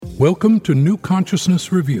Welcome to New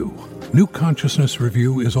Consciousness Review. New Consciousness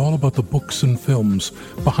Review is all about the books and films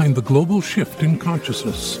behind the global shift in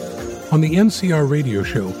consciousness. On the NCR radio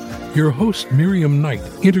show, your host Miriam Knight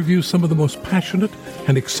interviews some of the most passionate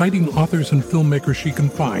and exciting authors and filmmakers she can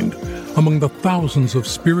find among the thousands of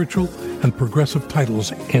spiritual and progressive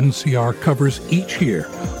titles NCR covers each year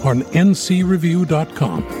on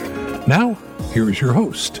ncreview.com. Now, here is your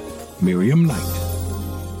host, Miriam Knight.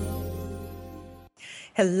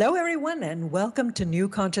 Hello, everyone, and welcome to New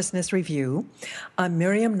Consciousness Review. I'm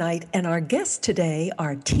Miriam Knight, and our guests today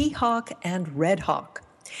are T-Hawk and Red Hawk.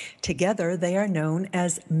 Together, they are known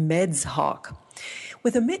as Medz Hawk.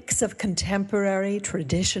 With a mix of contemporary,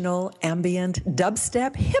 traditional, ambient,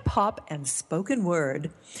 dubstep, hip-hop, and spoken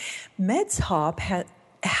word, Medz Hawk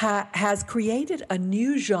has created a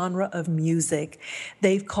new genre of music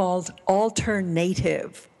they've called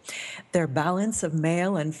alternative. Their balance of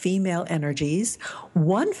male and female energies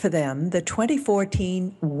won for them the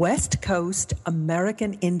 2014 West Coast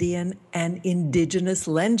American Indian and Indigenous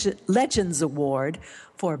Legends Award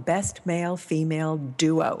for Best Male-Female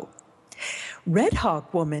Duo. Red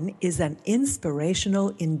Hawk Woman is an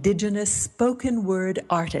inspirational Indigenous spoken word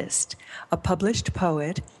artist, a published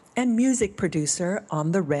poet, and music producer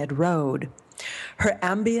on the Red Road. Her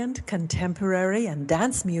ambient, contemporary, and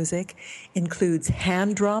dance music includes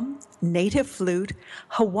hand drum, native flute,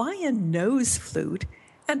 Hawaiian nose flute,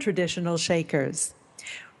 and traditional shakers.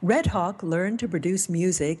 Red Hawk learned to produce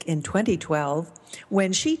music in 2012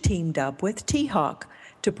 when she teamed up with T-Hawk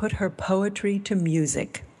to put her poetry to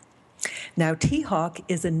music. Now, T-Hawk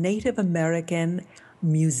is a Native American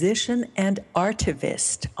musician and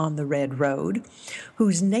artivist on the Red Road,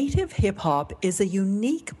 whose native hip-hop is a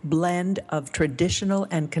unique blend of traditional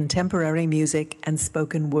and contemporary music and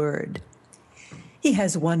spoken word. He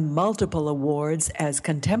has won multiple awards as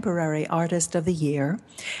Contemporary Artist of the Year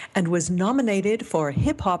and was nominated for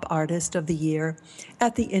Hip Hop Artist of the Year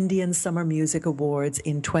at the Indian Summer Music Awards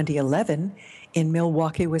in 2011 in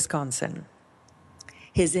Milwaukee, Wisconsin.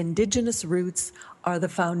 His indigenous roots are the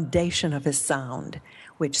foundation of his sound,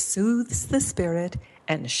 which soothes the spirit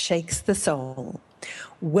and shakes the soul.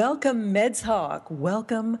 Welcome, Medz Hawk.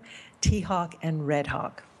 Welcome, T-Hawk and Red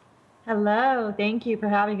Hawk. Hello. Thank you for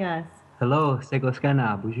having us. Hello.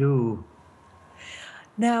 Segoskana. Bonjour.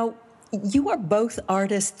 Now, you are both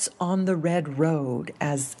artists on the Red Road,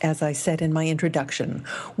 as I said in my introduction.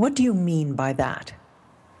 What do you mean by that?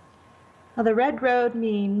 Well, the Red Road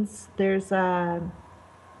means there's a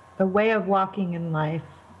way of walking in life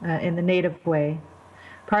in the native way.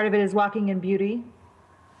 Part of it is walking in beauty.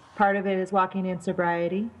 Part of it is walking in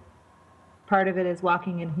sobriety. Part of it is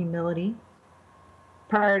walking in humility.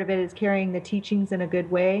 Part of it is carrying the teachings in a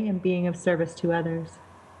good way and being of service to others.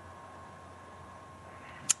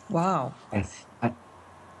 Wow. Yes. I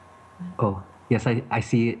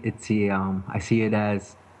see it. I see it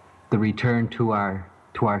as the return to our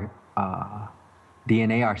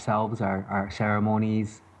DNA, ourselves, our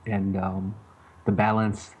ceremonies, and the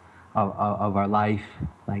balance of our life,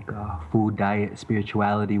 like food, diet,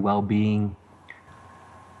 spirituality, well-being,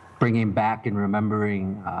 bringing back and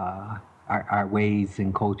remembering our ways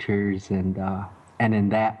and cultures, and in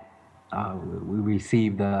that we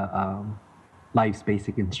receive the life's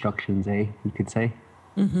basic instructions, you could say.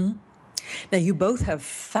 Mm-hmm. Now, you both have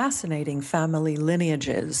fascinating family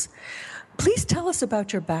lineages. Please tell us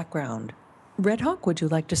about your background. Red Hawk, would you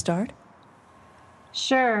like to start?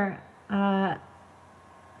 Sure.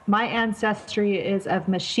 My ancestry is of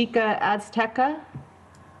Mexica Azteca,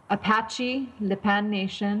 Apache, Lipan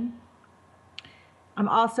Nation. I'm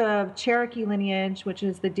also of Cherokee lineage, which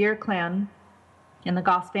is the Deer Clan in the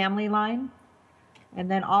Goss family line, and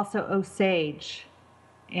then also Osage,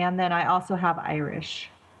 and then I also have Irish.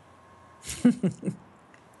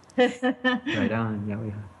 Right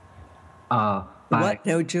on, yeah. What?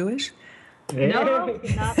 No Jewish? No,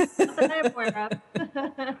 not that I'm aware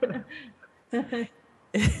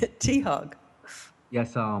of. T-Hawk.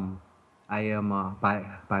 Yes, I am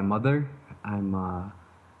by mother. I'm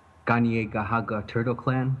Ganye Gahaga Turtle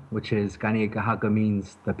Clan, which is Ganye Gahaga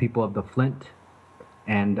means the people of the Flint,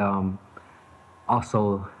 and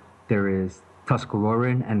also there is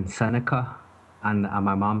Tuscaroran and Seneca on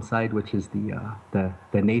my mom's side, which is the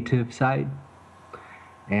native side,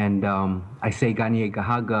 and I say Ganye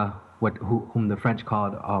Gahaga, whom the French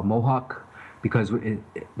called Mohawk, because the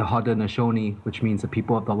Haudenosaunee, which means the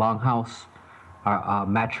people of the Longhouse, are a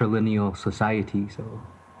matrilineal society. So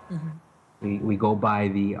we go by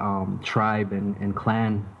the tribe and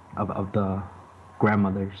clan of the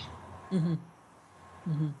grandmothers. Mm-hmm.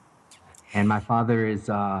 Mm-hmm. And my father is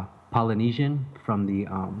Polynesian from the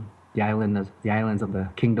the islands of the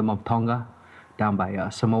Kingdom of Tonga, down by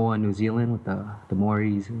Samoa, New Zealand, with the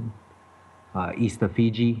Maoris, and east of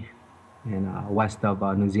Fiji, and west of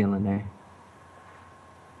New Zealand.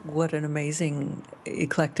 What an amazing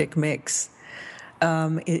eclectic mix.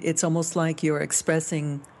 It's almost like you're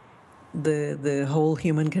expressing the whole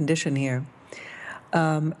human condition here.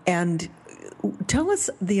 And tell us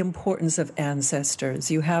the importance of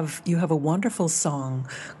ancestors. You have a wonderful song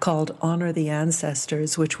called Honor the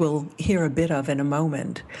Ancestors, which we'll hear a bit of in a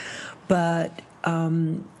moment. But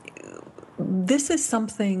this is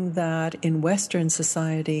something that in Western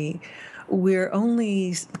society we're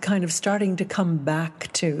only kind of starting to come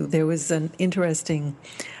back to. There was an interesting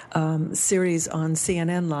series on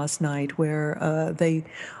CNN last night where they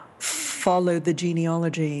followed the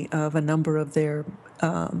genealogy of a number of their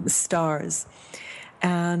stars,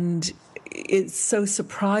 and it's so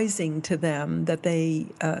surprising to them that they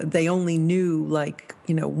only knew, like,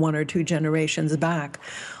 one or two generations back,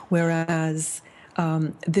 whereas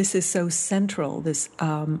this is so central. This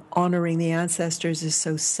honoring the ancestors is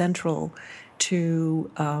so central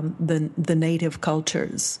to the native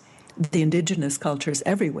cultures, the indigenous cultures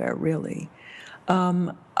everywhere, really.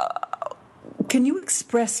 Can you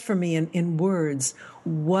express for me in words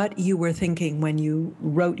what you were thinking when you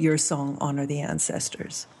wrote your song, Honor the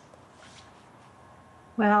Ancestors?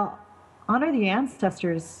 Well, Honor the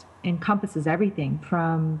Ancestors encompasses everything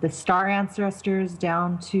from the star ancestors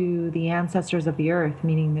down to the ancestors of the earth,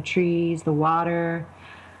 meaning the trees, the water,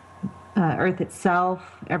 earth itself,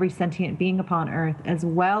 every sentient being upon earth, as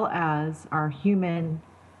well as our human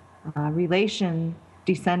relation,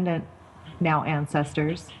 descendant, now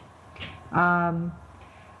ancestors.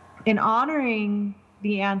 In honoring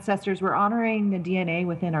the ancestors, we're honoring the DNA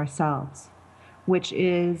within ourselves, which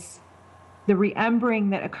is the remembering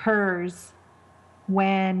that occurs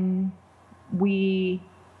when we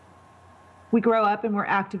grow up and we're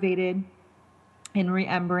activated in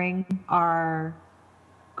remembering our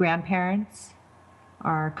grandparents,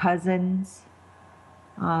 our cousins.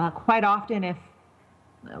 Quite often,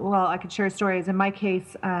 I could share stories. In my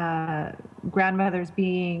case, grandmothers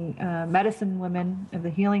being medicine women of the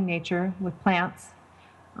healing nature with plants,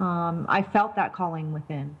 I felt that calling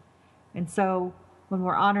within. And so when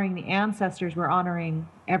we're honoring the ancestors, we're honoring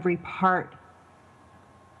every part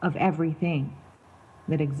of everything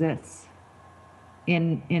that exists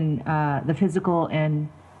in the physical and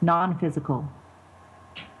non-physical.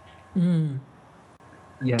 Mm.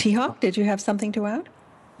 Yes. T-Hawk, did you have something to add?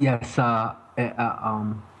 Yes. The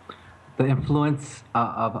influence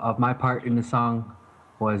of my part in the song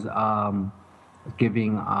was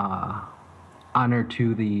giving honor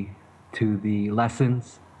to the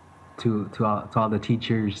lessons, to all the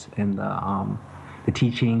teachers and the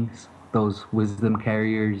teachings, those wisdom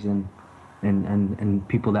carriers and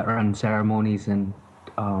people that run ceremonies and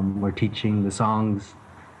were teaching the songs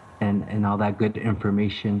and all that good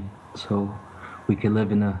information, so we could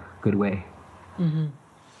live in a good way. Mm-hmm.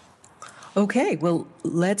 Okay, well,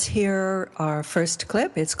 let's hear our first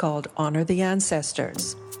clip. It's called Honor the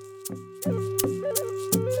Ancestors.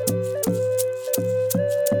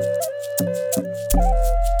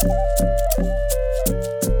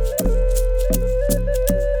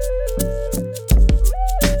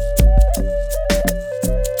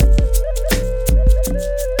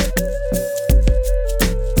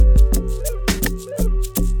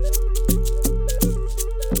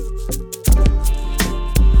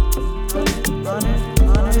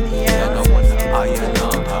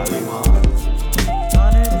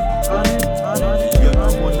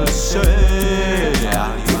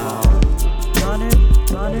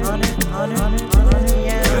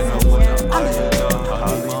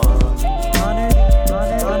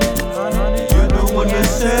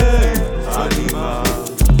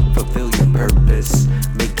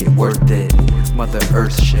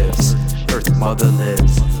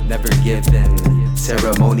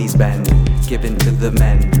 Ceremonies been given to the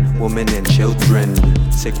men, women, and children.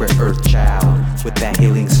 Sacred earth child with that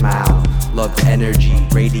healing smile. Love energy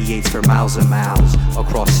radiates for miles and miles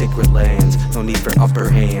across sacred lands. No need for upper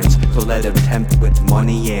hands, so let them tempt with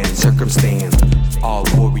money and circumstance. All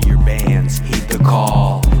warrior bands heed the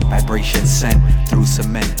call. Vibration sent through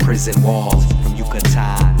cement prison walls. From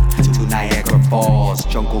Yucatan to Niagara Falls.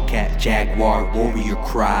 Jungle cat, jaguar, warrior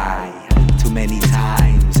cry. Too many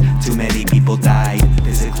times, too many people died.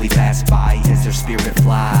 Physically passed by as their spirit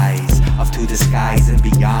flies up to the skies and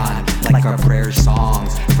beyond, like our prayer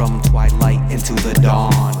songs from twilight into the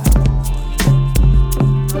dawn.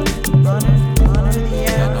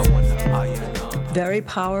 Very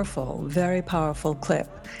powerful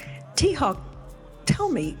clip. T-Hawk, tell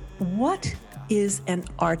me, what is an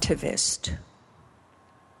artivist?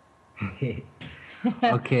 Okay.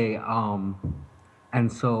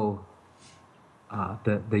 And so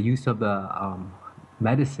the use of the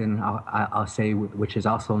medicine, I'll say, which is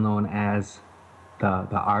also known as the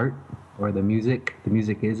art or the music. The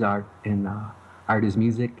music is art, and art is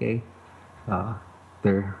music. It's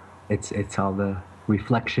all the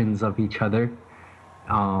reflections of each other,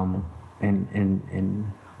 and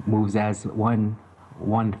moves as one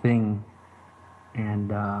thing.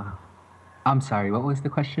 And I'm sorry, what was the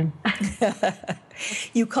question?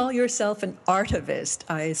 You call yourself an artivist,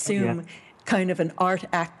 I assume, kind of an art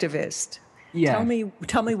activist. Yeah.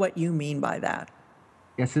 Tell me what you mean by that.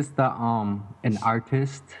 Yes, it's the an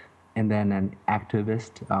artist and then an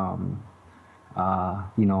activist.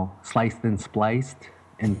 Sliced and spliced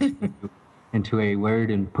into a word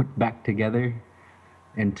and put back together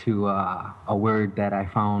into a word that I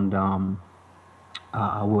found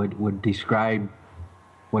would describe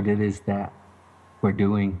what it is that we're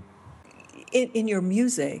doing. In your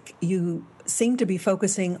music, you seem to be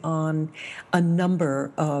focusing on a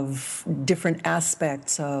number of different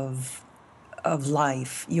aspects of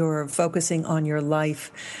life. You're focusing on your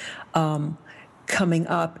life coming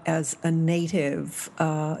up as a native,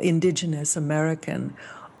 indigenous American,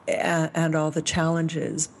 and all the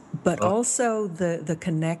challenges, but also the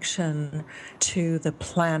connection to the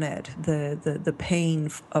planet, the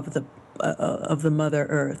pain of the Mother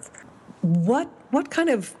Earth. What kind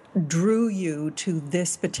of drew you to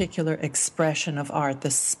this particular expression of art,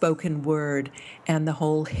 the spoken word and the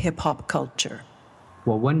whole hip-hop culture?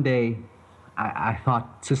 Well, one day I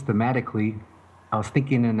thought systematically. I was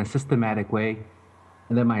thinking in a systematic way,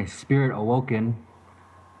 and then my spirit awoken,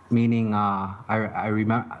 meaning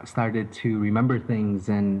I started to remember things,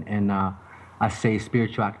 and I say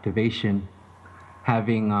spiritual activation,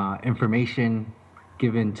 having information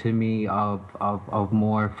given to me of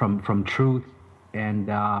more from truth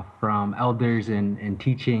and from elders and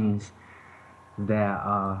teachings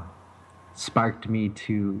that sparked me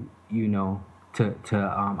to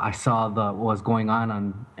I saw what was going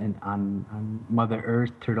on Mother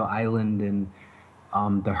Earth, Turtle Island, and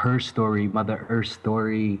her story, Mother Earth's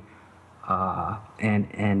story,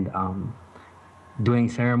 and doing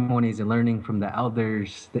ceremonies and learning from the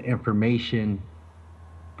elders the information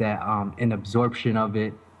that in absorption of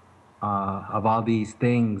it, of all these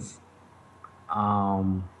things.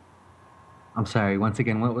 I'm sorry, once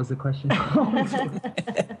again, what was the question?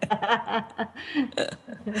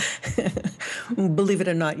 Believe it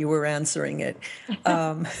or not, you were answering it.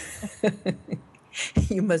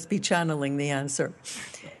 You must be channeling the answer.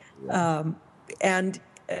 And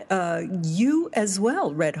you as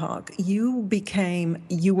well, Red Hawk, you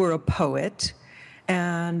were a poet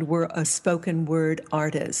and were a spoken word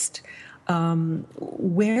artist.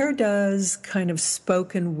 Where does kind of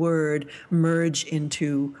spoken word merge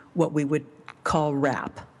into what we would call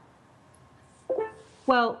rap?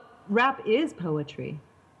 Well, rap is poetry.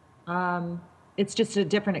 It's just a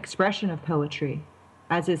different expression of poetry,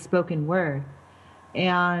 as is spoken word.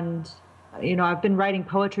 And, I've been writing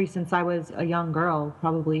poetry since I was a young girl,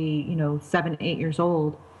 probably, 7, 8 years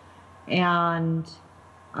old. And,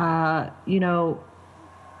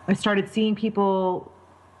 I started seeing people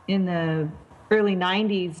in the early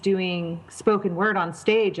 90s doing spoken word on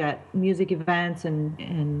stage at music events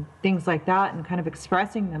and things like that, and kind of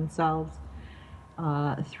expressing themselves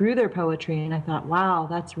through their poetry. And I thought, wow,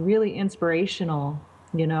 that's really inspirational,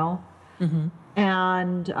 Mm-hmm.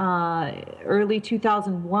 And early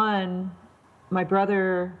 2001, my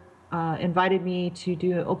brother invited me to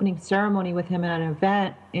do an opening ceremony with him at an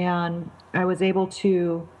event, and I was able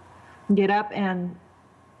to get up and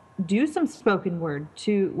do some spoken word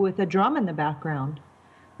with a drum in the background,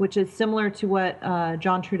 which is similar to what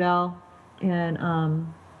John Trudell and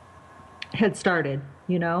had started,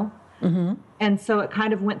 Mm-hmm. And so it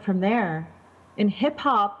kind of went from there. In hip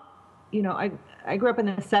hop, I grew up in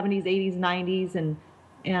the 70s, 80s, 90s,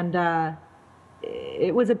 and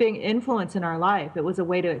it was a big influence in our life. It was a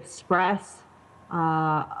way to express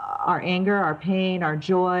our anger, our pain, our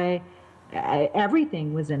joy.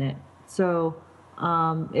 Everything was in it. So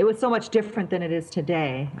it was so much different than it is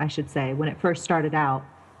today, I should say. When it first started out,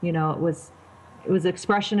 it was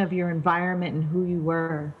expression of your environment and who you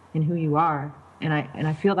were and who you are. And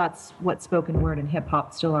I feel that's what spoken word and hip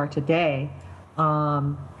hop still are today,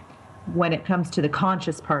 when it comes to the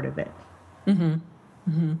conscious part of it. Mm-hmm.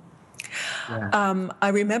 Mm-hmm. Yeah. I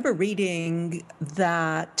remember reading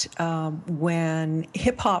that when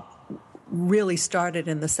hip hop really started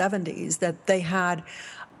in the 70s, that they had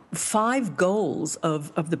 5 goals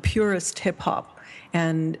of the purest hip hop.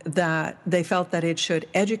 and that they felt that it should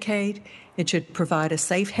educate, it should provide a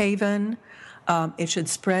safe haven, it should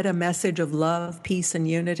spread a message of love, peace, and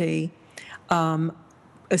unity,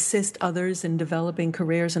 assist others in developing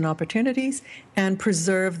careers and opportunities, and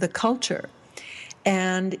preserve the culture.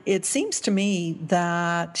 And it seems to me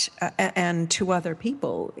that, and to other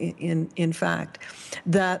people, in fact,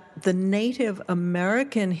 that the Native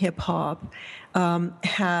American hip-hop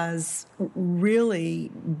has really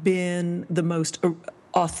been the most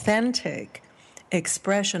authentic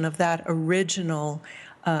expression of that original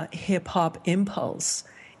hip-hop impulse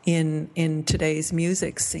in today's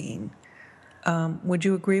music scene. Would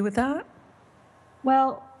you agree with that?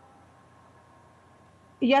 Well,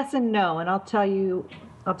 yes and no, and I'll tell you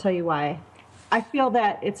why. I feel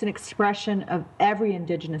that it's an expression of every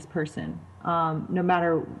Indigenous person, no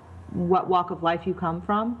matter what walk of life you come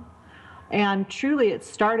from. And truly, it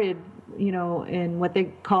started, in what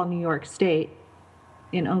they call New York State,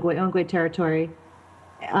 in Ongwe territory,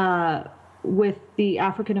 with the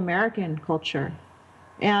African American culture.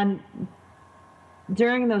 And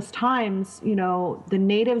during those times, the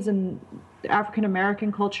natives and the African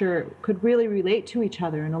American culture could really relate to each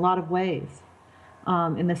other in a lot of ways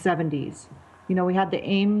in the 70s. We had the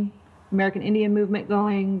AIM, American Indian movement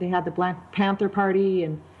going, they had the Black Panther Party,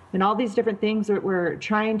 and all these different things that were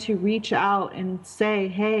trying to reach out and say,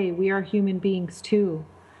 hey, we are human beings too.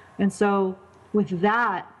 And so with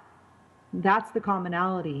that, that's the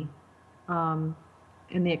commonality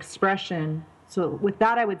in the expression. So with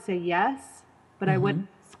that, I would say yes, but I wouldn't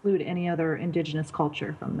exclude any other Indigenous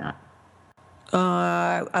culture from that.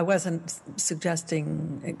 I wasn't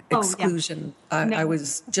suggesting exclusion. Oh, yeah. I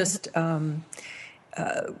was just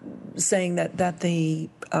saying that the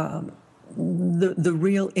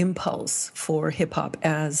real impulse for hip hop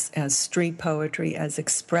as street poetry, as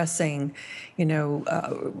expressing,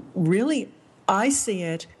 really, I see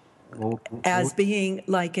it as being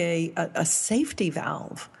like a safety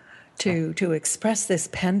valve to express this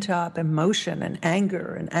pent up emotion and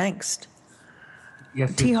anger and angst.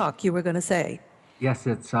 Yes, T-Hawk, you were going to say. Yes,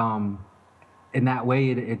 it's in that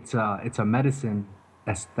way it's a medicine.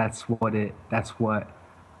 That's what it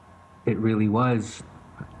really was.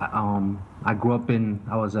 I grew up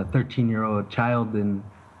I was a 13-year-old child, and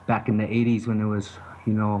back in the 80s when it was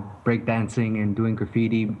breakdancing and doing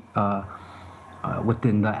graffiti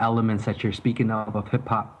within the elements that you're speaking of hip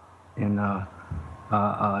hop and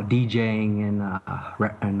DJing and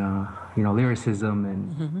lyricism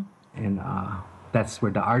and that's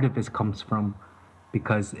where the artivist comes from,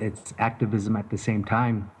 because it's activism at the same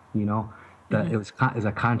time. It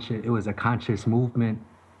was a conscious movement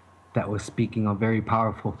that was speaking of very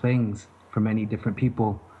powerful things for many different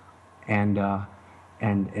people, and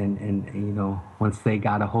once they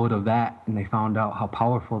got a hold of that and they found out how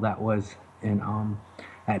powerful that was, and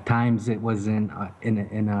at times it was in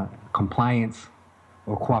a compliance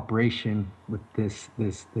or cooperation with this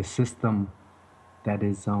system that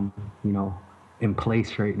is in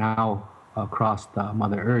place right now across the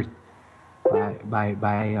Mother Earth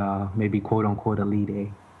by maybe quote unquote elite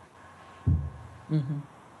A. Mm-hmm.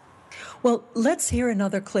 Well, let's hear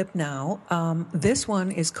another clip now. This one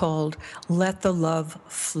is called "Let the Love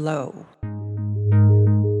Flow."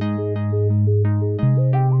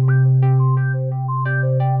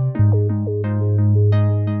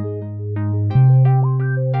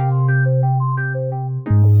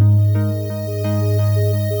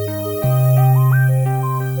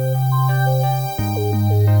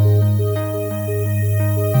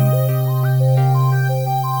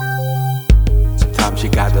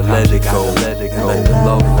 Let it go, let the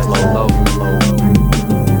love flow.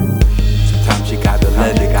 Sometimes you gotta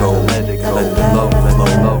let it go, let the love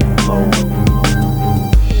flow.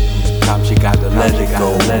 Sometimes you gotta let it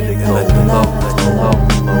go, let the love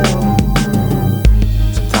flow.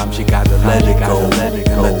 Sometimes you gotta let it go, let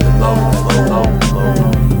the love flow.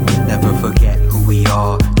 Never forget who we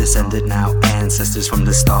are, descended now, ancestors from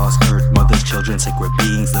the stars, earth, mothers, children, sacred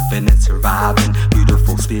beings, living and surviving,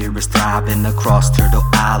 beautiful spirits thriving across Turtle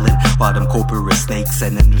Island, while them corporate snakes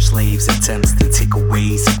and their slaves attempts to take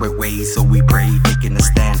away secret ways. So we pray, taking a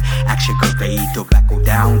stand, action conveyed, till back go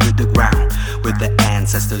down to the ground, where the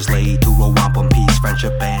ancestors lay to a wampum peace,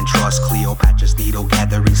 friendship and trust. Cleopatra's needle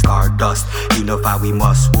gathering stardust, unify we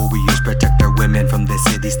must. Warriors protect our women from the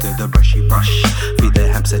cities to the brushy brush, feed the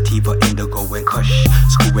hemp, sativa, indigo and kush.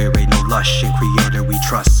 School where ain't no lush, and creator we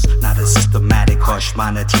trust, not a systematic hush,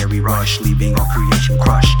 monetary rush, leaving our creation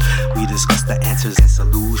crushed. rush. We discuss the answers and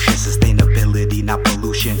solutions, sustainability, not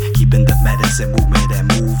pollution. Keeping the medicine movement and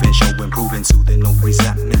moving, show improving, soothing, no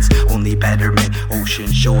resentments, only betterment.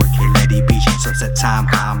 Ocean shore, K-Lady beach, sunset time,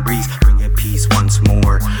 calm breeze, bringing peace once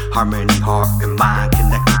more. Harmony, heart and mind,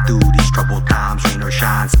 connected through these troubled times. Rain or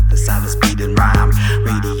shine, synthesize speed and rhyme,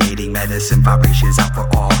 radiating medicine vibrations out for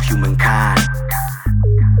all humankind.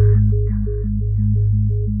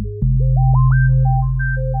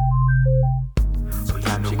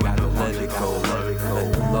 Sometimes you gotta let it go, let it go,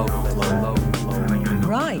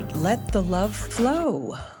 Right, let the love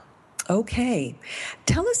flow. Okay,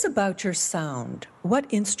 tell us about your sound. What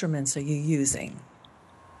instruments are you using?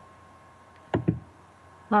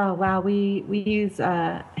 Oh, wow. We use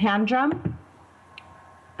hand drum,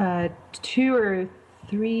 2 or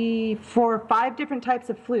 3, 4, 5 different types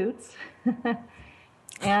of flutes.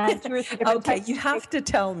 And 2 or 3 different Okay, types you have to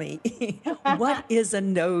tell me, what is a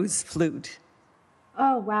nose flute?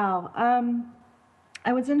 Oh, wow.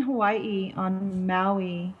 I was in Hawaii on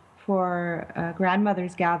Maui for a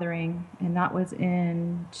grandmother's gathering, and that was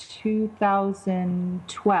in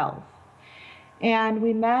 2012. And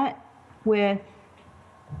we met with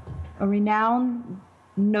a renowned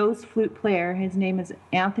nose flute player. His name is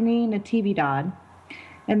Anthony Natividad.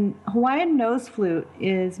 And Hawaiian nose flute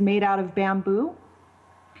is made out of bamboo.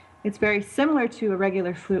 It's very similar to a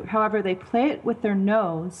regular flute. However, they play it with their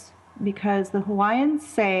nose because the Hawaiians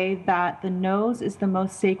say that the nose is the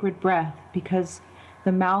most sacred breath because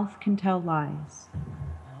the mouth can tell lies.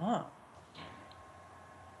 Ah.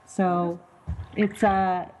 So it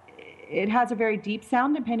has a very deep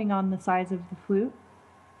sound depending on the size of the flute.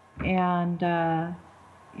 And,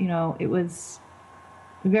 it was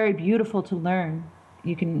very beautiful to learn.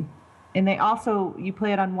 You play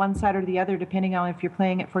it on one side or the other depending on if you're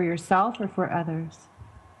playing it for yourself or for others.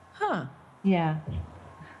 Huh. Yeah.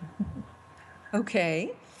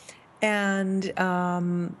 Okay. And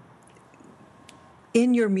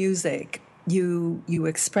in your music, you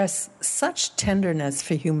express such tenderness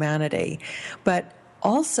for humanity, but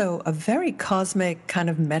also a very cosmic kind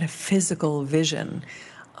of metaphysical vision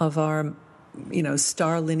of our,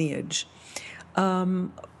 star lineage.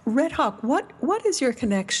 Red Hawk, what is your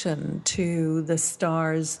connection to the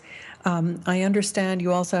stars? I understand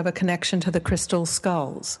you also have a connection to the crystal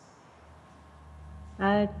skulls.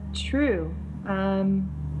 True.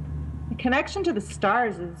 The connection to the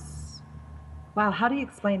stars is, wow, how do you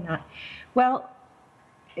explain that? Well,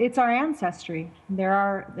 it's our ancestry. There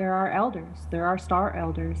are elders. There are star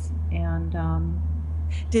elders. And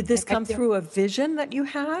did this come through a vision that you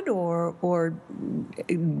had, or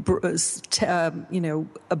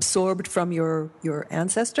absorbed from your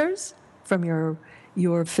ancestors, from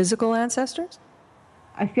your physical ancestors?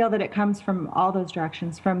 I feel that it comes from all those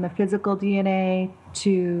directions, from the physical DNA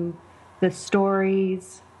to the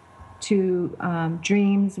stories, to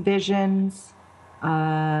dreams, visions,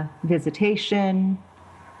 visitation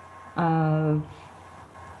of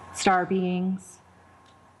star beings.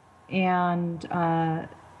 And I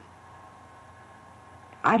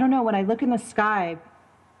don't know, when I look in the sky,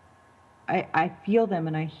 I feel them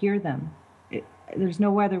and I hear them. There's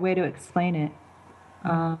no other way to explain it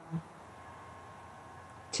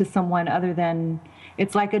to someone other than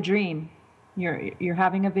it's like a dream. You're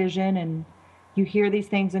having a vision and you hear these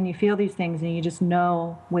things and you feel these things and you just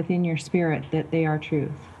know within your spirit that they are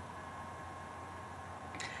truth.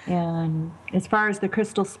 And as far as the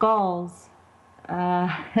crystal skulls,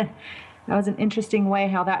 that was an interesting way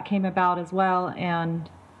how that came about as well. And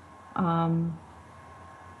I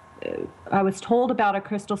was told about a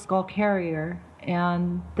crystal skull carrier,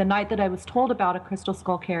 and the night that I was told about a crystal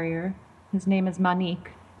skull carrier, his name is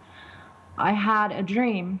Manik, I had a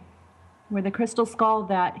dream where the crystal skull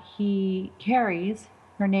that he carries,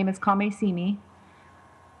 her name is Kamesimi,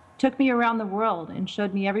 took me around the world and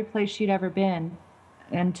showed me every place she'd ever been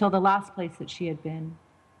until the last place that she had been,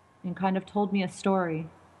 and kind of told me a story.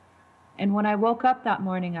 And when I woke up that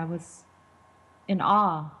morning, I was in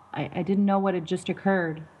awe. I didn't know what had just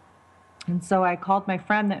occurred. And so I called my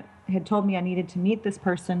friend that had told me I needed to meet this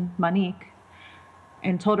person, Monique,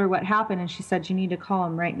 and told her what happened, and she said, "You need to call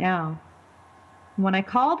him right now." And when I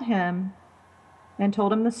called him and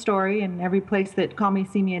told him the story and every place that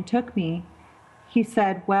Kamesimi had took me, he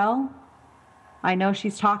said, "Well, I know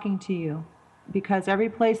she's talking to you, because every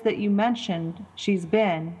place that you mentioned she's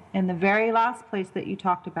been, and the very last place that you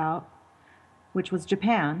talked about, which was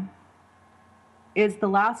Japan, is the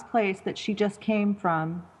last place that she just came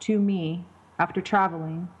from to me after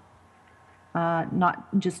traveling,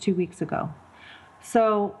 not just 2 weeks ago."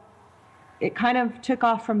 So it kind of took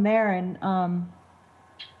off from there, and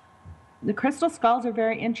the crystal skulls are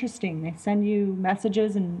very interesting. They send you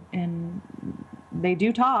messages and they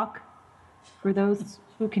do talk for those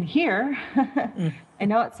who can hear. I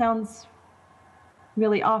know it sounds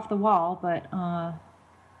really off the wall, but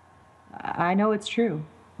I know it's true.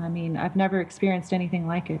 I mean, I've never experienced anything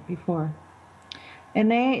like it before.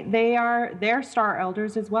 And they're star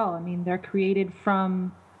elders as well. I mean, they're created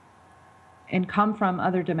from and come from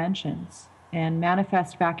other dimensions and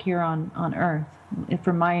manifest back here on Earth,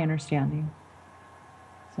 from my understanding.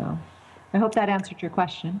 So I hope that answered your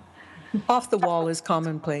question. Off the wall is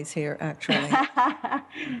commonplace here, actually.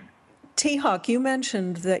 T-Hawk, you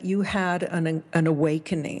mentioned that you had an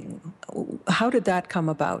awakening. How did that come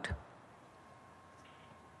about?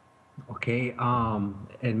 Okay,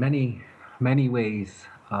 in many ways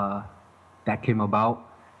that came about.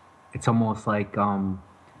 It's almost like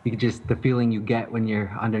you just the feeling you get when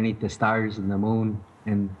you're underneath the stars and the moon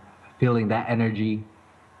and feeling that energy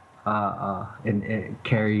and it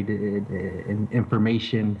carried in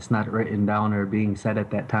information. It's not written down or being said at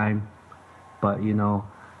that time, but you know,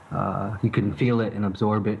 you can feel it and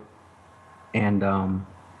absorb it. And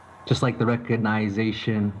just like the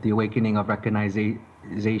recognition, the awakening of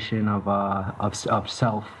recognition of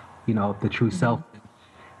self, you know, the true self,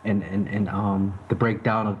 and the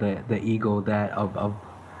breakdown of the ego, that of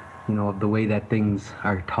you know, of the way that things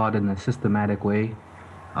are taught in a systematic way,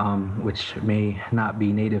 which may not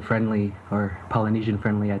be native friendly or Polynesian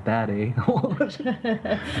friendly at that, eh?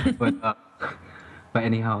 but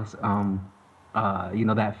anyhow, you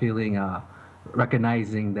know, that feeling,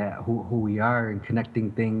 recognizing that who we are and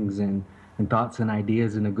connecting things and thoughts and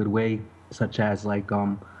ideas in a good way, such as like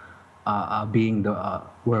being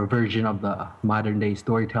we're a version of the modern day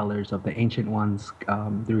storytellers of the ancient ones,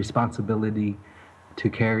 the responsibility to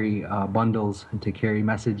carry bundles and to carry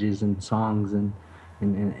messages and songs and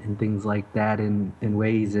things like that in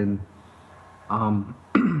ways, and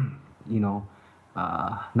you know,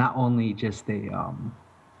 not only just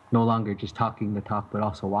no longer just talking the talk, but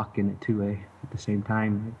also walking it too, at the same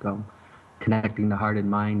time, like connecting the heart and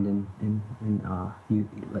mind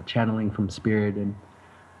and channeling from spirit and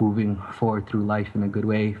moving forward through life in a good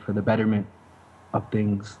way for the betterment of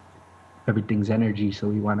things. Everything's energy, so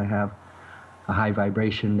we want to have a high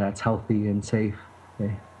vibration that's healthy and safe.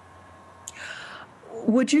 Okay.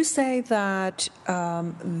 Would you say that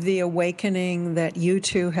the awakening that you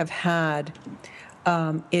two have had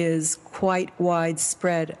is quite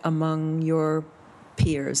widespread among your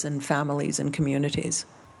peers and families and communities?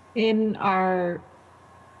 In our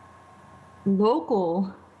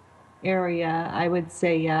local area, I would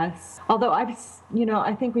say yes. Although I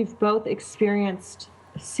think we've both experienced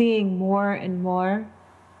seeing more and more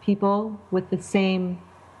people with the same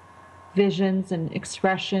visions and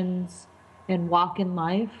expressions and walk in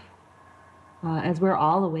life as we're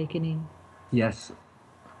all awakening. Yes,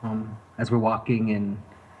 as we're walking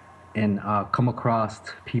and come across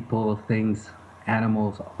people, things,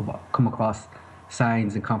 animals, come across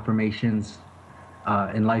signs and confirmations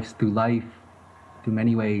in life, through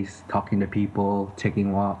many ways, talking to people,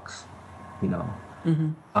 taking walks, you know,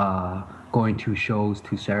 going to shows,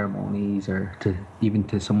 to ceremonies, or even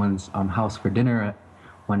to someone's house for dinner at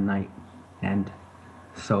one night. And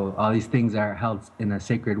so all these things are held in a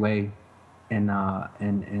sacred way, and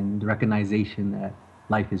the recognition that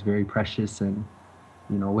life is very precious, and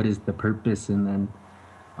you know, what is the purpose, and then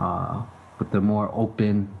with the more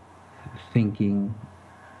open thinking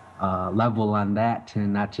level on that,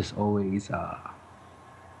 and not just always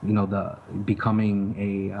you know, the becoming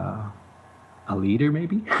a leader,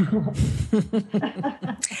 maybe.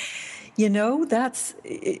 You know,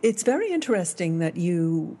 it's very interesting that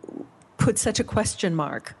you put such a question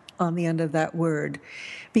mark on the end of that word,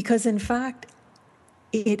 because in fact,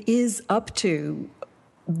 it is up to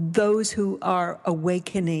those who are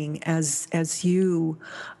awakening, as you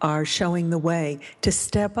are showing the way, to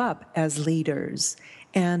step up as leaders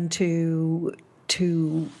and to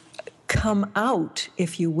come out,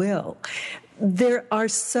 if you will. There are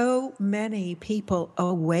so many people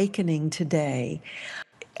awakening today.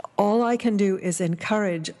 All I can do is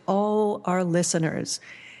encourage all our listeners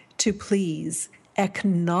to please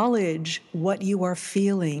acknowledge what you are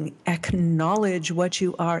feeling, acknowledge what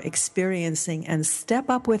you are experiencing, and step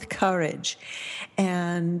up with courage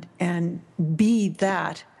and be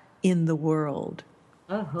that in the world.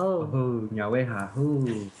 Oh, Nyaweha.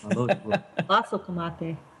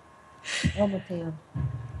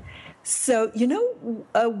 So,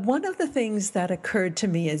 one of the things that occurred to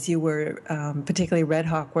me as you were, particularly Red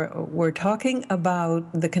Hawk, were talking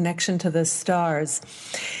about the connection to the stars.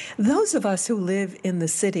 Those of us who live in the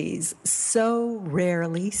cities so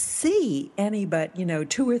rarely see any but,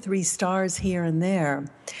 2 or 3 stars here and there.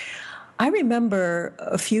 I remember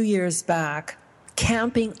a few years back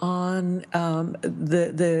camping on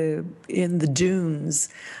in the dunes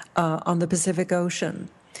on the Pacific Ocean.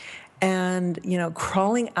 And,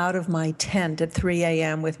 crawling out of my tent at 3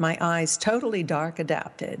 a.m. with my eyes totally dark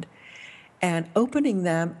adapted and opening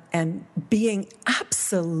them and being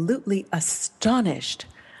absolutely astonished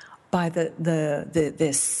by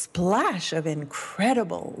this splash of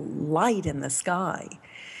incredible light in the sky.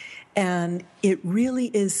 And it really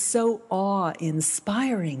is so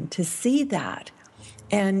awe-inspiring to see that.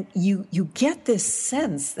 And you get this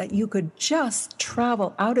sense that you could just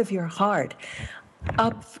travel out of your heart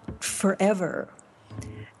up forever,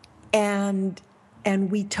 and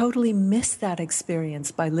we totally miss that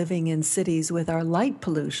experience by living in cities with our light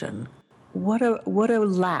pollution. What a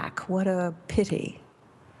lack! What a pity!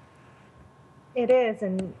 It is,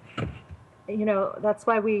 and that's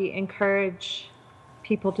why we encourage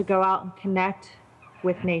people to go out and connect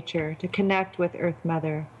with nature, to connect with Earth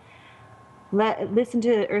Mother. Listen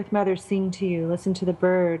to Earth Mother sing to you. Listen to the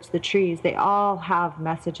birds, the trees. They all have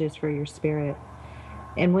messages for your spirit.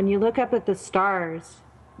 And when you look up at the stars,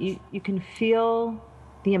 you can feel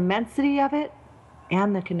the immensity of it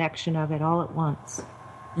and the connection of it all at once.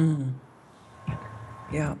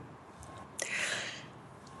 Yeah.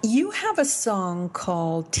 You have a song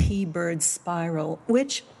called T-Bird Spiral,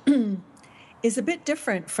 which is a bit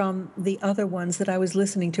different from the other ones that I was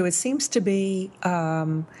listening to. It seems to be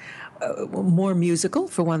more musical,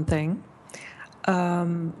 for one thing.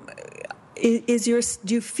 Do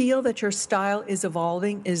you feel that your style is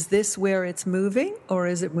evolving? Is this where it's moving, or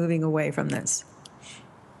is it moving away from this?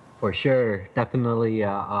 For sure, definitely.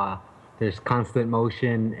 There's constant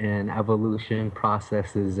motion and evolution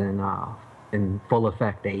processes in full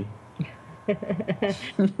effect.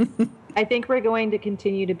 I think we're going to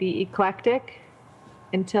continue to be eclectic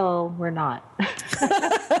until we're not.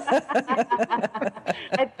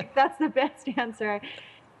 I think that's the best answer.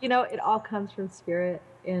 It all comes from spirit,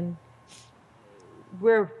 and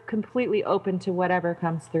we're completely open to whatever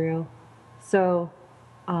comes through. So,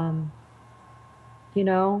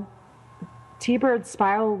 T-Bird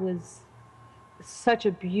Spiral was such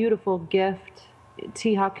a beautiful gift.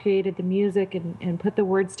 T-Hawk created the music and put the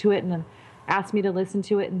words to it and asked me to listen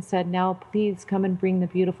to it and said, now please come and bring the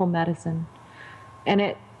beautiful medicine. And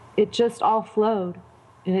it just all flowed.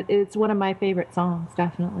 And it's one of my favorite songs,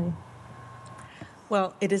 definitely.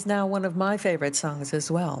 Well, it is now one of my favorite songs as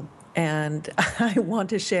well. And I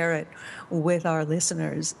want to share it with our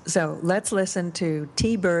listeners. So let's listen to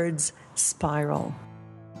T-Bird's Spiral.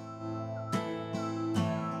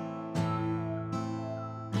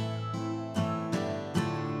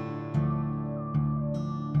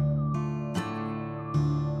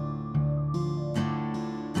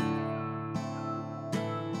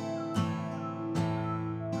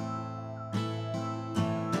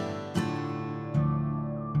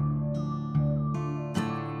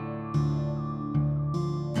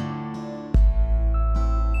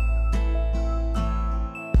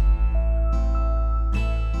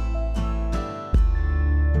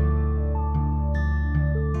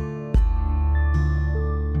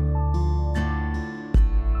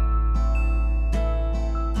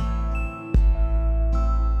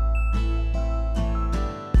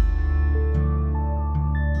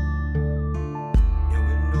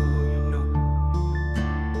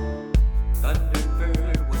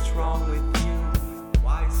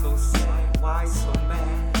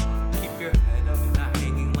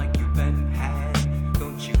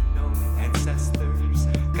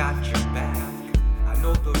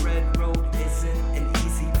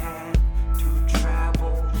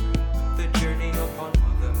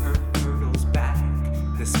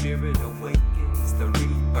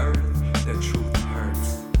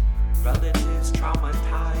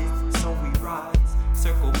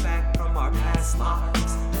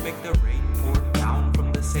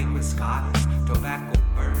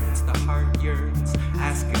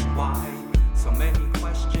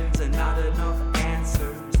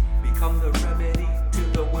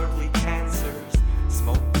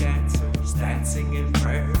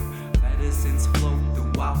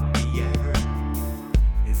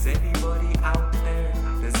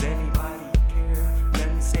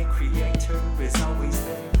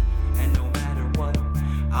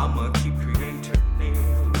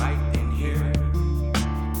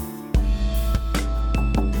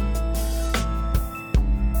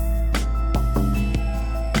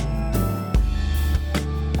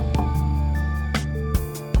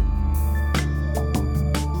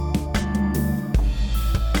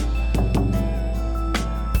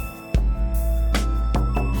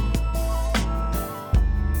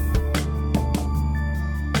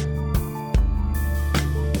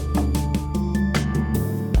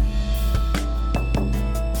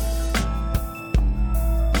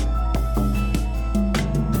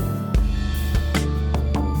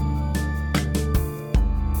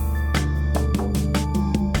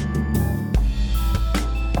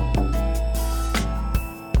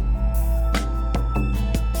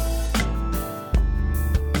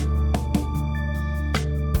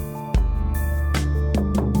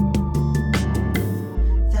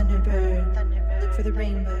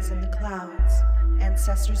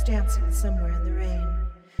 ancestors dancing somewhere in the rain.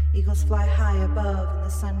 Eagles fly high above in the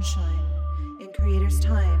sunshine. In Creator's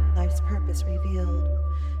time, life's purpose revealed.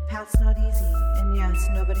 Path's not easy, and yes,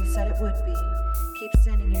 nobody said it would be. Keep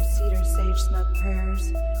sending your cedar sage smoke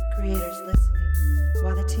prayers. Creator's listening,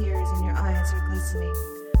 while the tears in your eyes are glistening.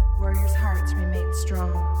 Warriors' hearts remain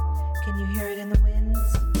strong. Can you hear it in the winds?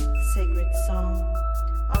 Sacred song.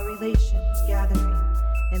 All relations gathering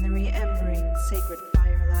in the re-embering sacred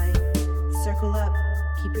firelight. Circle up,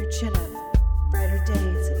 keep your chin up. Brighter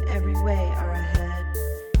days in every way are ahead.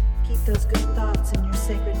 Keep those good thoughts in your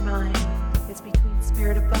sacred mind. It's between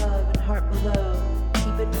spirit above and heart below.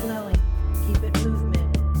 Keep it flowing, keep it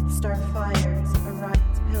movement. Star fires,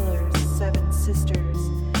 Orion's pillars, 7 sisters.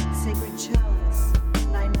 Sacred chalice,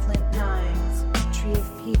 9 flint knives. Tree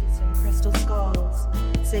of peace and crystal skulls.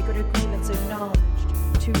 Sacred agreements acknowledged.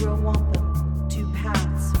 2 row wampum, 2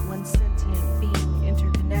 paths, 1 sentient being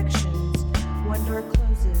interconnections. 1 door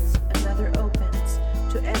closes, another opens.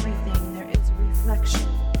 To everything there is a reflection.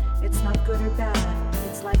 It's not good or bad,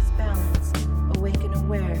 it's life's balance. Awake and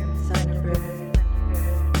aware, Thunderbird.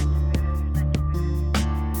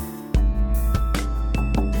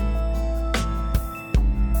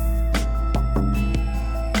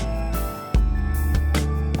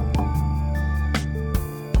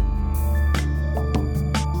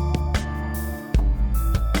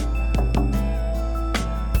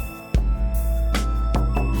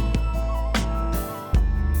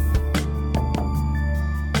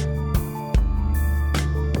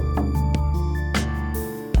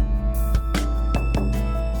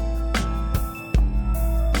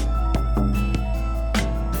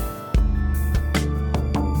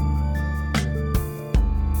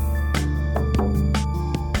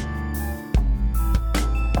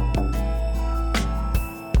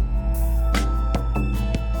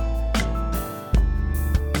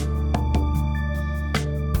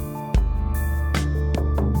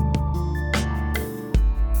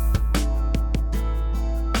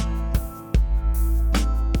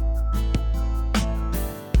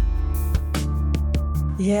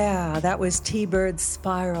 Yeah, that was T-Bird's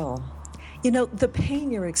Spiral. You know, the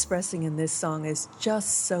pain you're expressing in this song is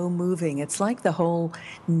just so moving. It's like the whole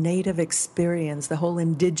native experience, the whole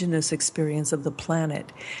indigenous experience of the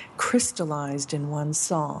planet crystallized in one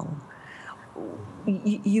song.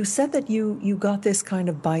 You said that you got this kind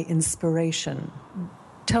of by inspiration.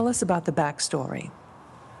 Tell us about the backstory.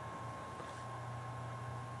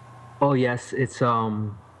 Oh yes, it's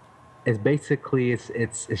basically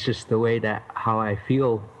it's just the way that how I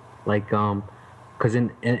feel, like because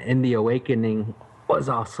in the awakening was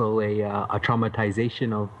also a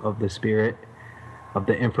traumatization of the spirit, of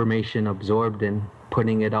the information absorbed and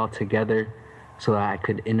putting it all together so that I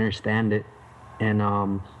could understand it,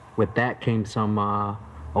 and with that came some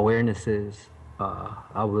awarenesses.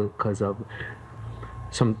 I was because of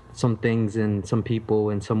some things and some people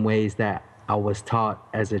in some ways that I was taught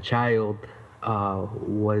as a child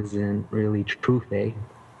wasn't really truth,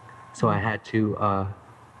 so I had to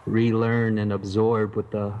relearn and absorb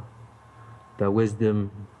with the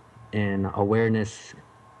wisdom and awareness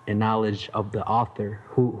and knowledge of the author.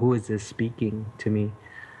 Who is this speaking to me,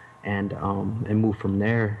 and move from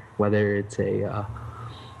there. Whether it's an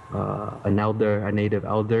elder, a native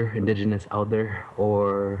elder, indigenous elder,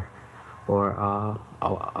 or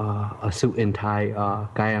a suit and tie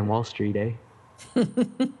guy on Wall Street,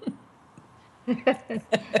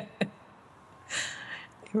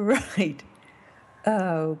 Right.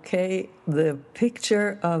 Okay. The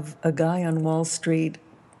picture of a guy on Wall Street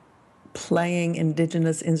playing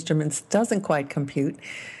indigenous instruments doesn't quite compute.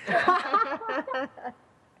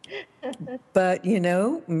 But, you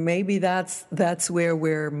know, maybe that's where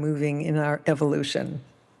we're moving in our evolution.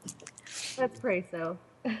 Let's pray so.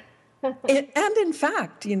 And in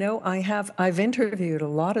fact, you know, I've interviewed a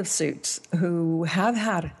lot of suits who have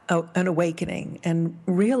had an awakening and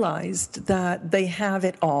realized that they have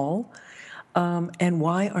it all, and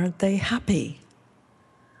why aren't they happy?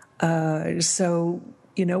 So,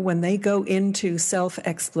 you know, when they go into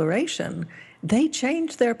self-exploration, they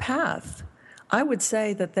change their path. I would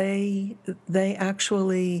say that they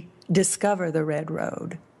actually discover the red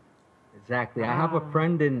road. Exactly. I have a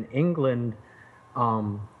friend in England.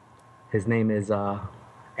 His name is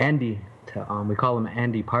Andy. We call him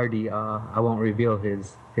Andy Party. I won't reveal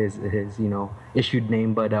his issued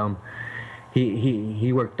name, but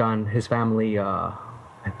he worked on his family.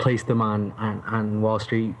 Placed him on Wall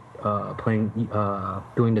Street,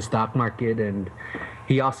 doing the stock market, and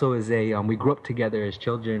he also is we grew up together as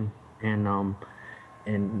children, and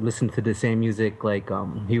listened to the same music. Like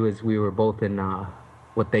we were both in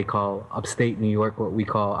what they call upstate New York, what we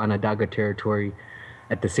call Onondaga territory.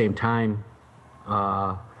 at the same time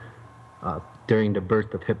during the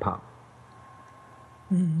birth of hip hop.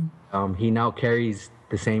 He now carries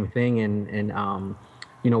the same thing, and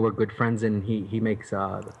we're good friends, and he makes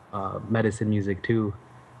medicine music too.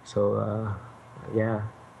 So yeah.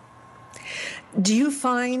 Do you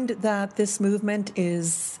find that this movement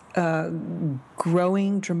is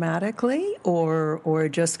growing dramatically, or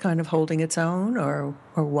just kind of holding its own, or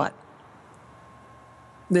what?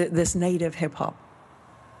 This native hip hop.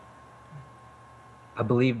 I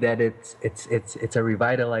believe that it's a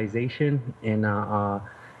revitalization, and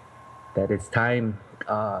that it's time.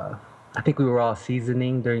 I think we were all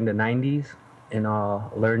seasoning during the 90s, and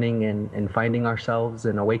learning and finding ourselves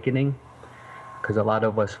and awakening, because a lot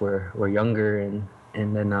of us were younger,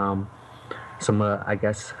 and then some I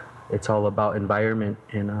guess it's all about environment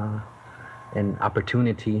and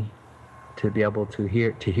opportunity to be able to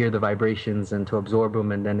hear the vibrations and to absorb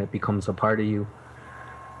them, and then it becomes a part of you.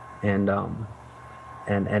 And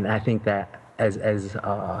I think that as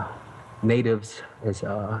natives, as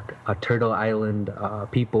a Turtle Island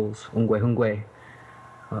peoples, Ungwe,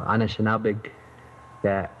 Anishinaabeg,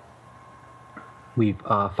 that we've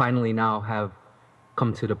finally now have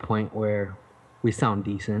come to the point where we sound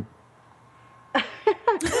decent.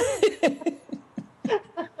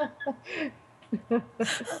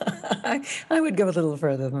 I would go a little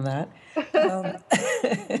further than that.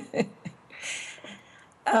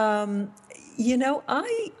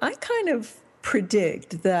 I kind of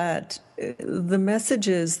predict that the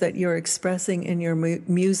messages that you're expressing in your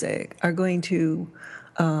music are going to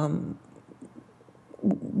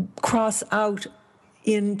cross out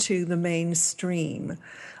into the mainstream.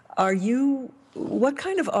 What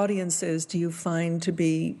kind of audiences do you find to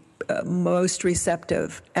be most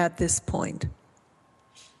receptive at this point?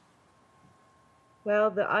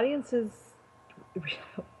 Well, the audiences,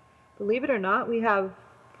 believe it or not, we have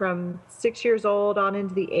from 6 years old on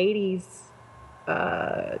into the 80s,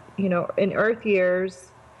 in Earth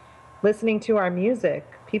years, listening to our music.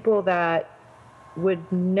 People that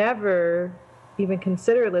would never even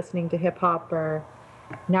consider listening to hip hop are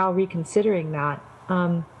now reconsidering that.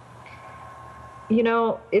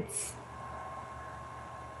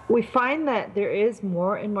 We find that there is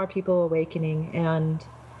more and more people awakening, and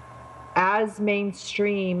as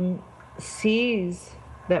mainstream sees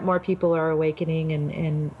that more people are awakening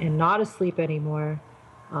and not asleep anymore,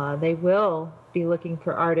 they will be looking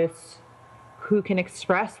for artists who can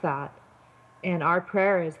express that. And our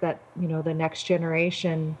prayer is that, the next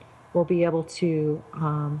generation will be able to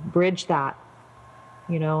bridge that.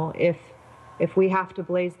 If we have to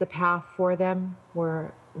blaze the path for them,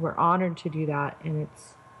 we're honored to do that. And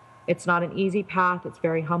it's not an easy path. It's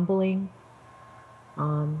very humbling.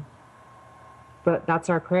 But that's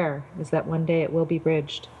our prayer, is that one day it will be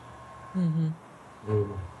bridged. Mm-hmm.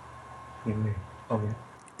 Mm-hmm. Oh, yeah.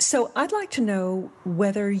 So I'd like to know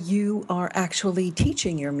whether you are actually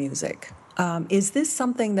teaching your music. Is this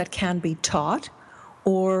something that can be taught,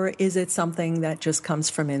 or is it something that just comes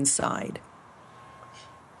from inside?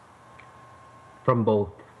 From both,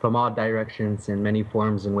 from all directions, in many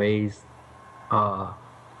forms and ways.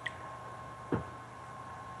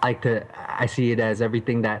 I see it as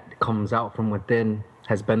everything that comes out from within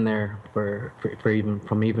has been there for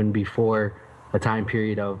even before a time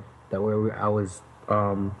period of that where I was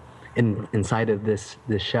inside of this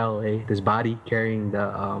shell, this body carrying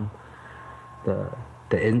the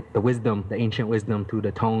wisdom, the ancient wisdom through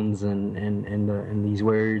the tones and these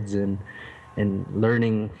words and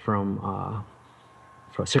learning from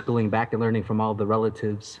circling back and learning from all the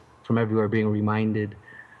relatives from everywhere, being reminded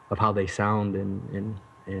of how they sound and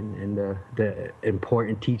the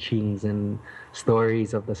important teachings and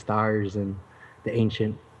stories of the stars and the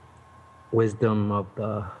ancient wisdom of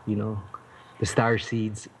the star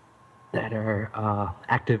seeds that are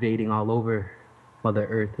activating all over Mother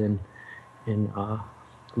Earth, and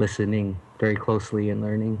listening very closely and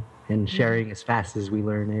learning and sharing as fast as we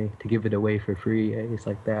learn, to give it away for free. It's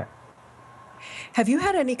like that. Have you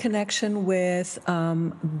had any connection with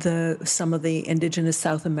some of the indigenous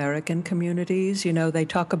South American communities? They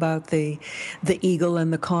talk about the eagle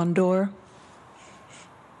and the condor.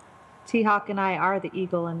 T-Hawk and I are the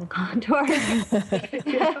eagle and the condor.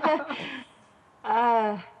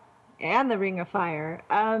 And the ring of fire.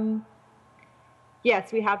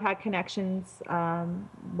 Yes, we have had connections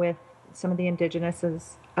with some of the indigenous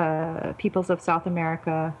peoples of South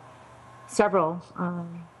America. Several.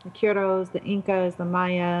 The Quiros, the Incas, the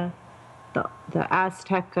Maya, the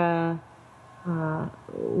Azteca,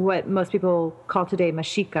 what most people call today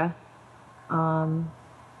Mexica,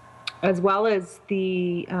 as well as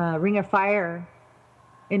the Ring of Fire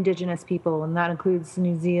indigenous people, and that includes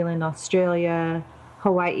New Zealand, Australia,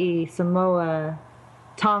 Hawaii, Samoa,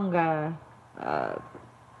 Tonga,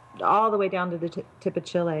 all the way down to the tip of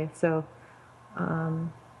Chile. So,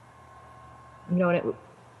 and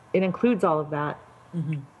it includes all of that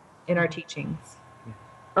in our teachings,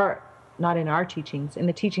 or not in our teachings, in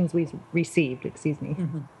the teachings we've received. Excuse me.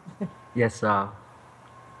 Yes,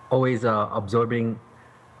 always absorbing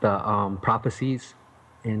the prophecies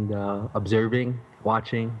and observing,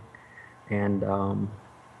 watching, and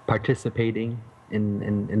participating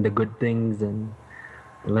in the good things and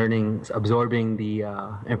learning, absorbing the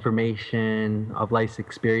information of life's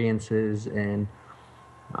experiences and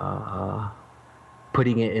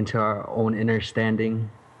putting it into our own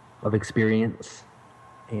understanding of experience.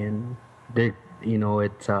 And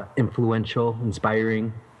it's influential,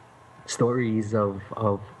 inspiring stories and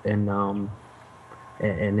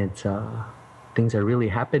it's things are really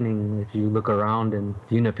happening if you look around, and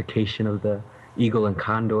unification of the eagle and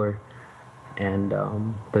condor, and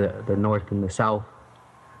the north and the south,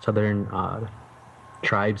 southern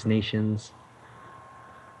tribes, nations.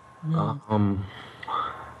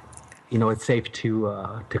 It's safe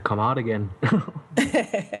to come out again.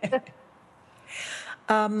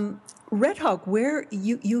 Red Hawk, where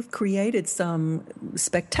you've created some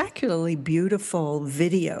spectacularly beautiful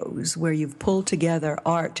videos where you've pulled together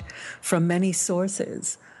art from many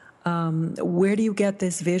sources. Where do you get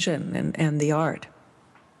this vision and the art?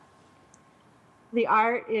 The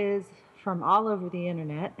art is from all over the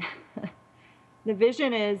internet. The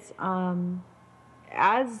vision is,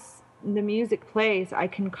 as the music plays, I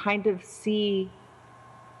can kind of see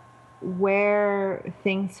where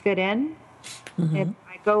things fit in. And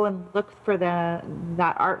I go and look for that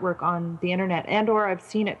artwork on the internet, or I've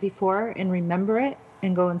seen it before and remember it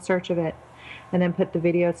and go in search of it, and then put the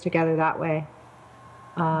videos together that way.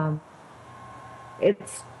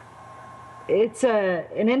 It's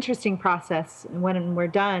an interesting process when we're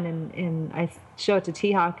done, and I show it to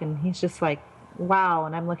T-Hawk, and he's just like, wow,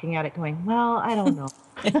 and I'm looking at it going, well, I don't know.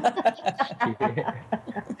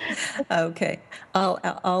 Okay,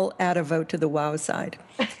 I'll add a vote to the wow side.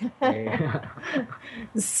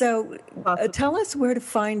 So tell us where to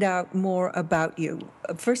find out more about you.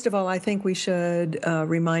 First of all, I think we should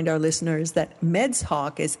remind our listeners that Medz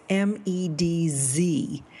Hawk is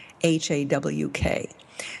MEDZHAWK.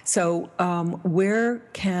 So where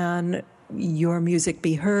can your music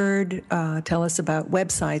be heard? Tell us about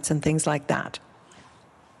websites and things like that.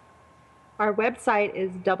 Our website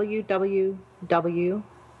is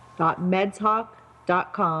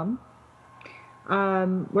www.medzhawk.com.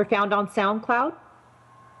 We're found on SoundCloud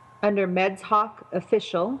under Medz Hawk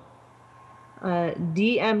Official.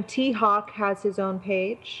 DMT Hawk has his own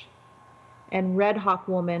page, and Red Hawk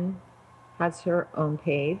Woman has her own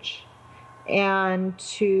page. And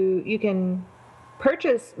you can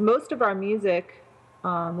purchase most of our music.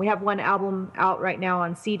 We have one album out right now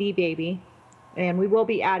on CD Baby, and we will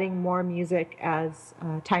be adding more music as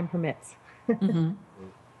time permits.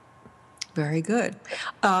 Very good.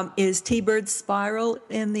 Is T-Bird's Spiral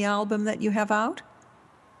in the album that you have out?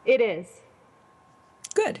 It is.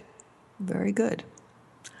 Good. Very good.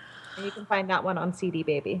 And you can find that one on CD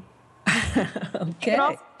Baby. Okay. You can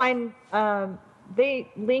also find, they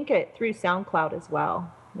link it through SoundCloud as well.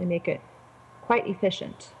 They make it quite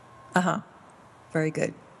efficient. Very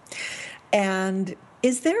good. And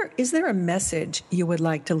is there a message you would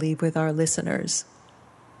like to leave with our listeners?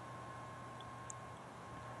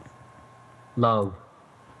 Love.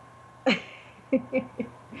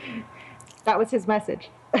 That was his message.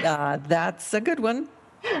 That's a good one.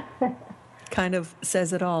 Kind of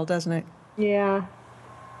says it all, doesn't it? Yeah.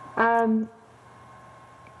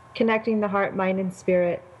 Connecting the heart, mind, and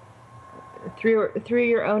spirit through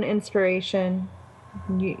your own inspiration,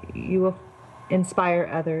 you will inspire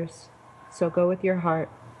others. So go with your heart.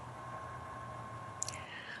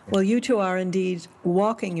 Well, you two are indeed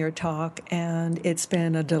walking your talk, and it's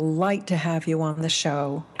been a delight to have you on the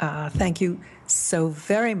show. Thank you so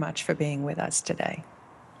very much for being with us today.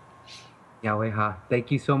 Yaweha,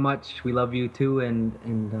 thank you so much. We love you too,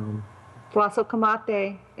 and Flaso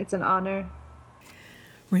Kamate, it's an honor.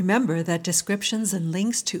 Remember that descriptions and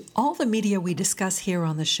links to all the media we discuss here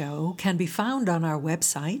on the show can be found on our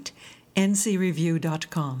website,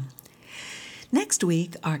 ncreview.com. Next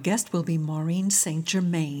week, our guest will be Maureen St.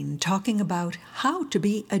 Germain, talking about how to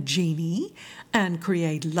be a genie and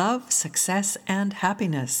create love, success, and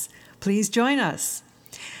happiness. Please join us.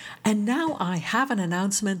 And now I have an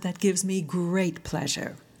announcement that gives me great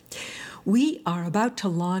pleasure. We are about to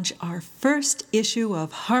launch our first issue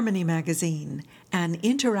of Harmony Magazine, an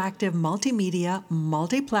interactive multimedia,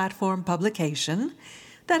 multi-platform publication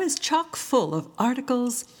that is chock full of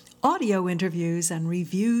articles, audio interviews, and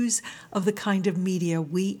reviews of the kind of media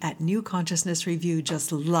we at New Consciousness Review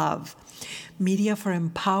just love. Media for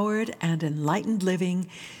empowered and enlightened living,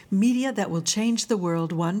 media that will change the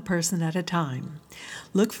world one person at a time.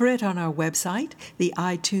 Look for it on our website, the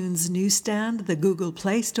iTunes newsstand, the Google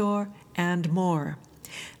Play Store, and more.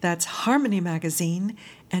 That's Harmony Magazine,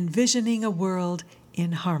 envisioning a world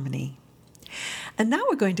in harmony. And now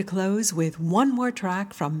we're going to close with one more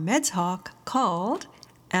track from Medz called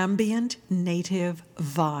Ambient Native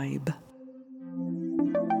Vibe.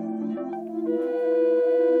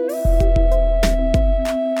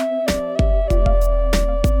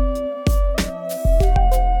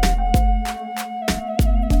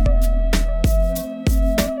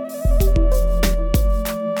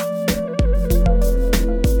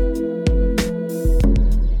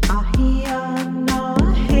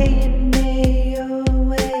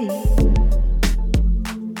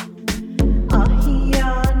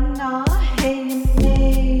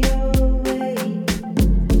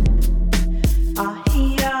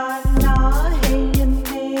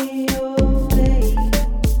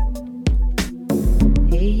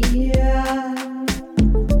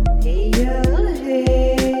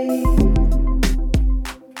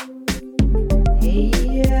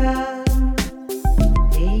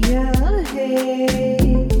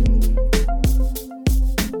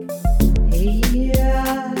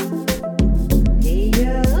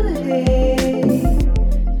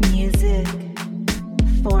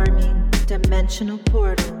 Dimensional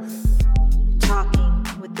portals, talking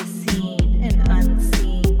with the seen and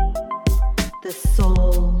unseen. The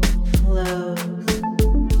soul flows,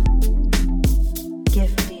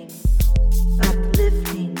 gifting,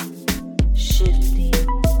 uplifting, shifting.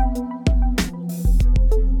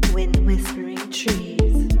 Wind whispering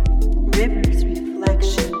trees, rivers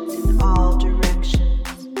reflections in all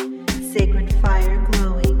directions. Sacred fire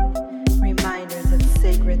glowing, reminders of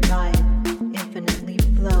sacred life, infinitely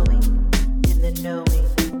flowing. The knowing,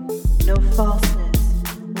 no falseness,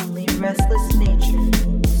 only restless nature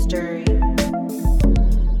stirring.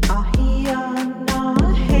 Ahiana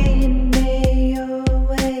hey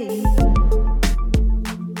away.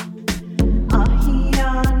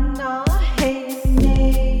 Ahiana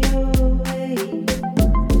hey away.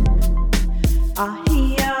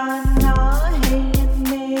 Ahiana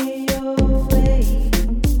hey away.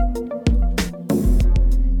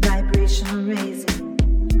 Vibrational raising,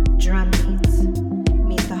 drumming.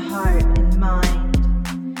 Meet the heart and mind,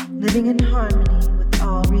 living in harmony with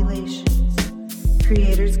all relations.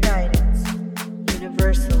 Creator's guidance,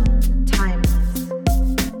 universal, timeless.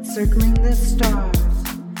 Circling the stars,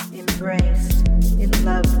 embraced in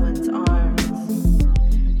loved ones' arms.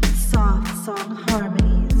 Soft song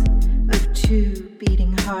harmonies of two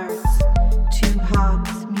beating hearts, two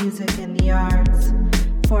hawks, music and the arts,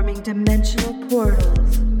 forming dimensional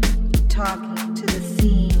portals, talking to the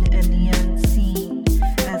seen and the unseen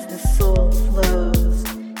as the soul flows,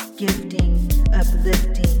 gifting,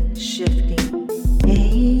 uplifting, shifting.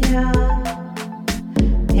 Hey-ya,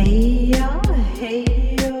 hey-ya,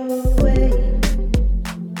 hey-away.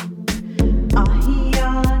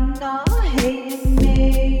 Ahiana,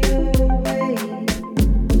 hey-away.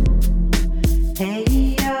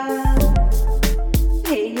 Hey-ya,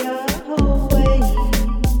 hey-away.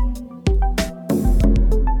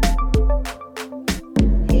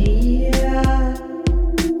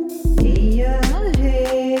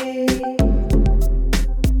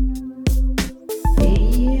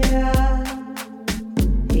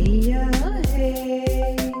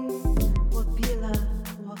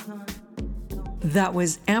 That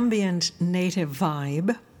was Ambient Native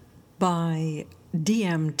Vibe by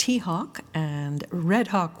DM T-Hawk and Red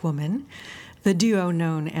Hawk Woman, the duo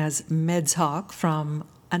known as Medz from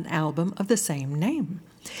an album of the same name.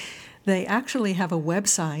 They actually have a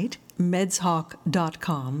website,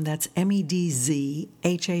 medzhawk.com, that's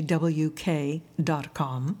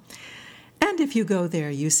MEDZHAWK.com. And if you go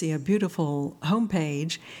there, you see a beautiful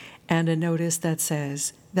homepage and a notice that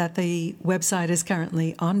says that the website is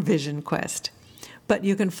currently on Vision Quest. But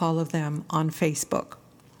you can follow them on Facebook.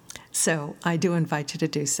 So I do invite you to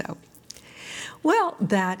do so. Well,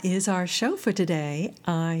 that is our show for today.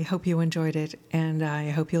 I hope you enjoyed it, and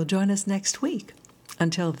I hope you'll join us next week.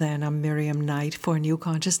 Until then, I'm Miriam Knight for New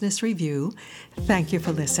Consciousness Review. Thank you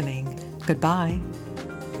for listening. Goodbye.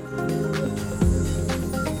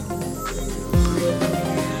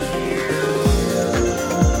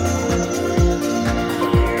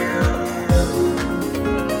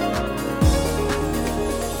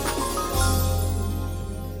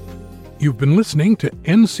 You've been listening to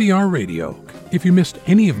NCR Radio, If you missed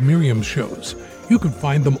any of Miriam's shows, you can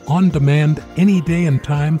find them on demand any day and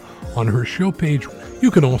time on her show page. You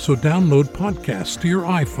can also download podcasts to your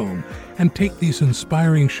iPhone and take these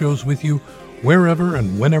inspiring shows with you wherever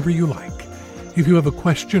and whenever you like. If you have a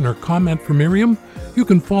question or comment for Miriam, you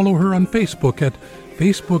can follow her on Facebook at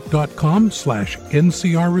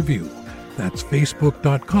facebook.com/NCR Review. That's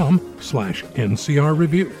facebook.com/NCR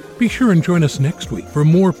Review. Be sure and join us next week for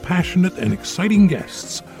more passionate and exciting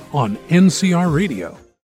guests on NCR Radio.